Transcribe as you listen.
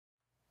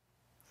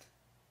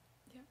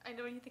I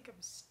know you think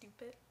I'm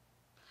stupid.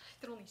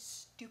 That only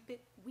stupid,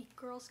 weak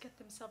girls get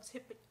themselves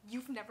hit, but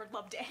you've never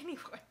loved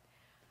anyone.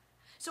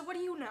 So what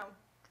do you know?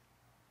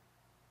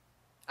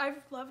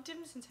 I've loved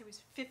him since I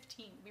was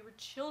 15. We were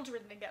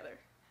children together.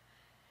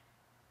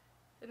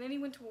 And then he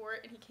went to war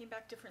and he came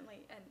back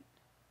differently,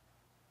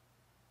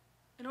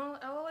 and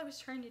all I was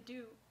trying to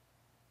do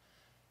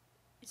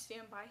is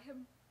stand by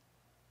him,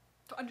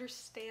 to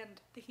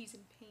understand that he's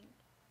in pain.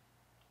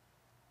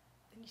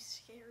 And he's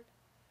scared.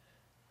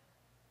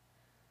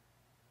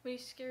 When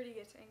he's scared, he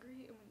gets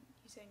angry, and when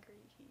he's angry,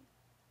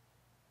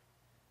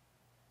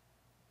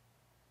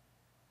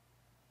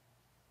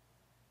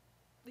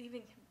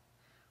 leaving him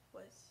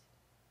was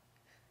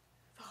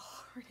the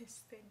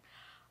hardest thing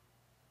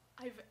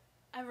I've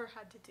ever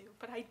had to do,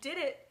 but I did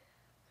it.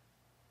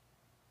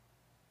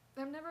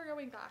 I'm never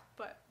going back,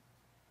 but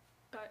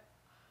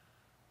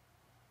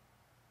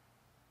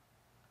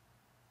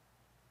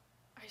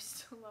I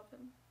still love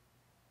him.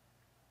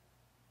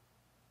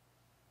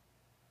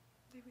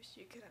 I wish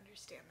you could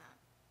understand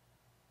that.